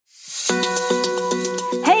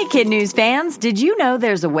Kid News fans, did you know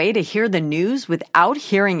there's a way to hear the news without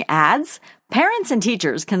hearing ads? Parents and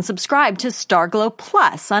teachers can subscribe to Starglow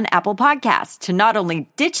Plus on Apple Podcasts to not only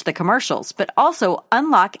ditch the commercials, but also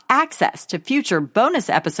unlock access to future bonus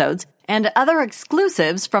episodes and other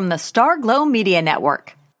exclusives from the Starglow Media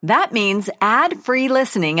Network. That means ad-free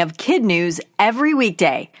listening of Kid News every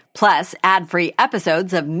weekday, plus ad-free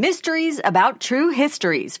episodes of Mysteries About True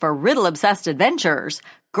Histories for riddle-obsessed adventurers,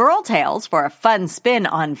 Girl Tales for a fun spin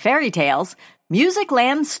on fairy tales,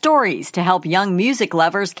 Musicland Stories to help young music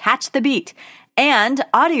lovers catch the beat, and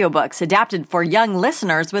audiobooks adapted for young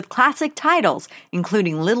listeners with classic titles,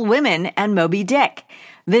 including Little Women and Moby Dick.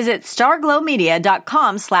 Visit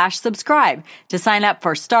starglowmedia.com/subscribe to sign up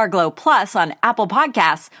for Starglow Plus on Apple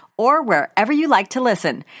Podcasts or wherever you like to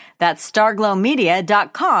listen. That's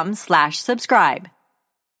starglowmedia.com/subscribe.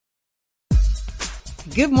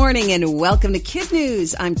 Good morning and welcome to Kid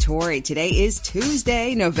News. I'm Tori. Today is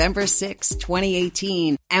Tuesday, November 6,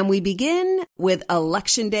 2018. And we begin with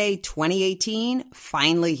Election Day 2018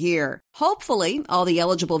 finally here. Hopefully, all the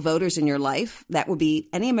eligible voters in your life, that would be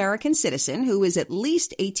any American citizen who is at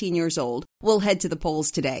least 18 years old, will head to the polls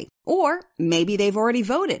today. Or maybe they've already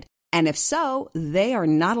voted. And if so, they are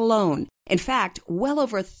not alone. In fact, well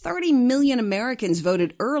over 30 million Americans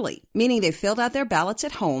voted early, meaning they filled out their ballots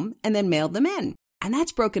at home and then mailed them in. And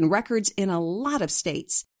that's broken records in a lot of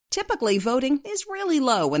states. Typically, voting is really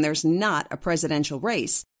low when there's not a presidential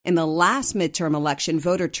race. In the last midterm election,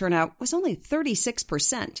 voter turnout was only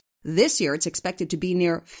 36%. This year, it's expected to be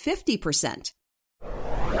near 50%.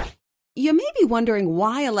 You may be wondering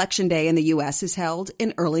why Election Day in the U.S. is held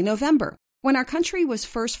in early November. When our country was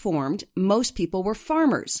first formed, most people were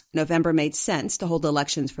farmers. November made sense to hold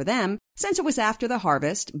elections for them, since it was after the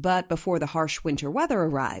harvest, but before the harsh winter weather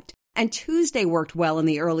arrived. And Tuesday worked well in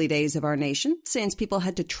the early days of our nation, since people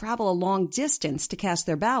had to travel a long distance to cast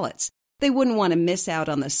their ballots. They wouldn't want to miss out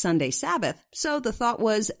on the Sunday Sabbath, so the thought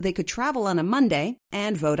was they could travel on a Monday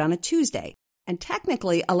and vote on a Tuesday. And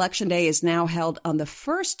technically, Election Day is now held on the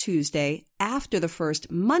first Tuesday after the first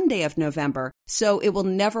Monday of November, so it will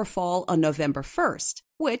never fall on November 1st,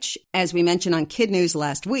 which, as we mentioned on Kid News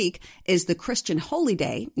last week, is the Christian holy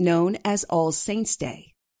day known as All Saints'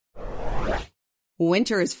 Day.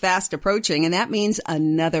 Winter is fast approaching, and that means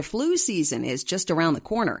another flu season is just around the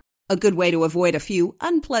corner. A good way to avoid a few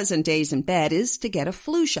unpleasant days in bed is to get a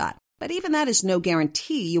flu shot. But even that is no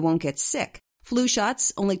guarantee you won't get sick. Flu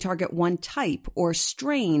shots only target one type or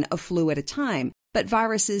strain of flu at a time, but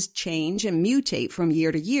viruses change and mutate from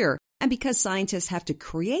year to year. And because scientists have to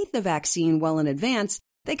create the vaccine well in advance,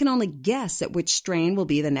 they can only guess at which strain will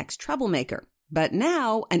be the next troublemaker. But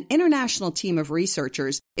now, an international team of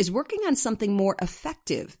researchers is working on something more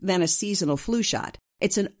effective than a seasonal flu shot.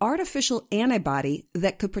 It's an artificial antibody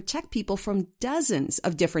that could protect people from dozens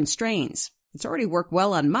of different strains. It's already worked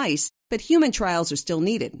well on mice, but human trials are still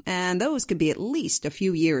needed, and those could be at least a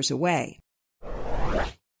few years away.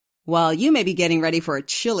 While you may be getting ready for a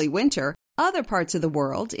chilly winter, other parts of the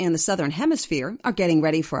world in the southern hemisphere are getting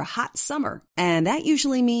ready for a hot summer, and that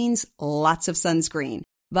usually means lots of sunscreen.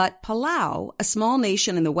 But Palau, a small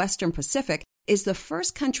nation in the Western Pacific, is the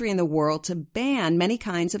first country in the world to ban many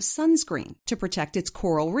kinds of sunscreen to protect its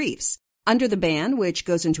coral reefs. Under the ban, which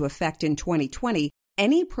goes into effect in 2020,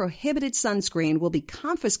 any prohibited sunscreen will be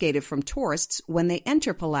confiscated from tourists when they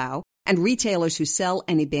enter Palau, and retailers who sell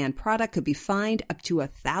any banned product could be fined up to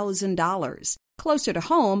 $1,000. Closer to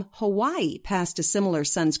home, Hawaii passed a similar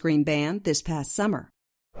sunscreen ban this past summer.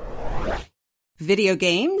 Video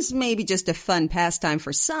games may be just a fun pastime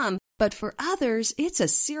for some, but for others, it's a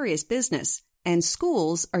serious business, and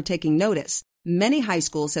schools are taking notice. Many high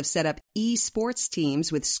schools have set up e-sports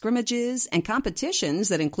teams with scrimmages and competitions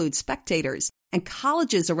that include spectators, and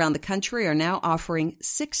colleges around the country are now offering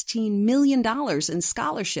 $16 million in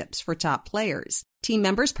scholarships for top players. Team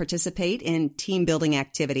members participate in team-building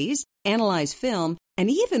activities, analyze film, and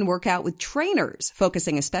even work out with trainers,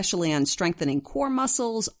 focusing especially on strengthening core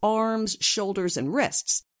muscles, arms, shoulders, and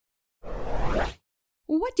wrists.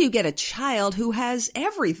 What do you get a child who has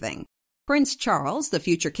everything? Prince Charles, the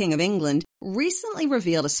future King of England, recently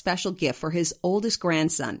revealed a special gift for his oldest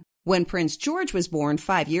grandson. When Prince George was born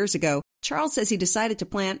 5 years ago, Charles says he decided to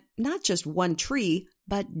plant not just one tree,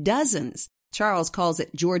 but dozens. Charles calls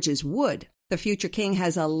it George's Wood. The future king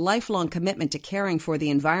has a lifelong commitment to caring for the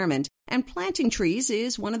environment, and planting trees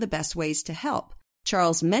is one of the best ways to help.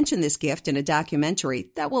 Charles mentioned this gift in a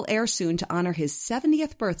documentary that will air soon to honor his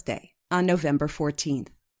 70th birthday on November 14th.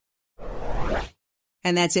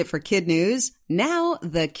 And that's it for Kid News. Now,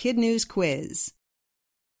 the Kid News quiz.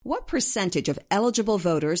 What percentage of eligible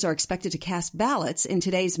voters are expected to cast ballots in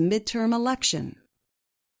today's midterm election?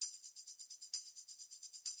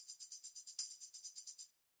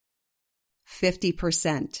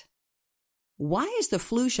 50%. Why is the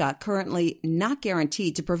flu shot currently not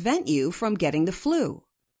guaranteed to prevent you from getting the flu?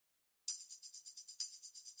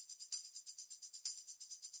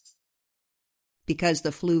 Because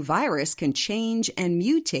the flu virus can change and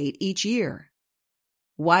mutate each year.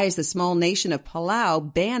 Why is the small nation of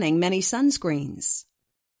Palau banning many sunscreens?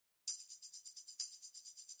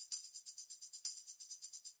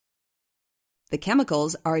 The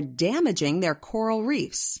chemicals are damaging their coral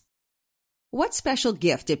reefs. What special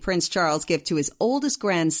gift did Prince Charles give to his oldest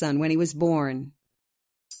grandson when he was born?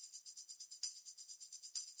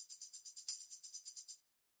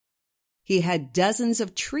 He had dozens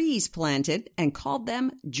of trees planted and called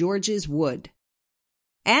them George's Wood.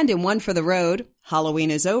 And in One for the Road,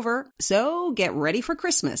 Halloween is over, so get ready for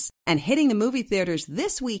Christmas. And hitting the movie theaters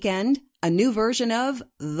this weekend, a new version of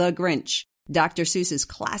The Grinch. Dr. Seuss's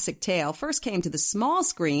classic tale first came to the small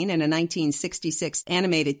screen in a 1966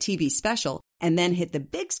 animated TV special and then hit the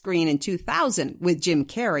big screen in 2000 with Jim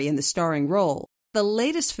Carrey in the starring role. The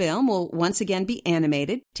latest film will once again be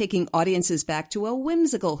animated, taking audiences back to a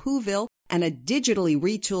whimsical Whoville and a digitally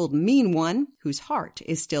retooled mean one whose heart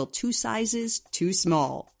is still 2 sizes too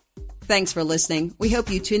small. Thanks for listening. We hope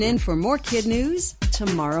you tune in for more kid news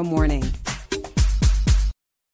tomorrow morning.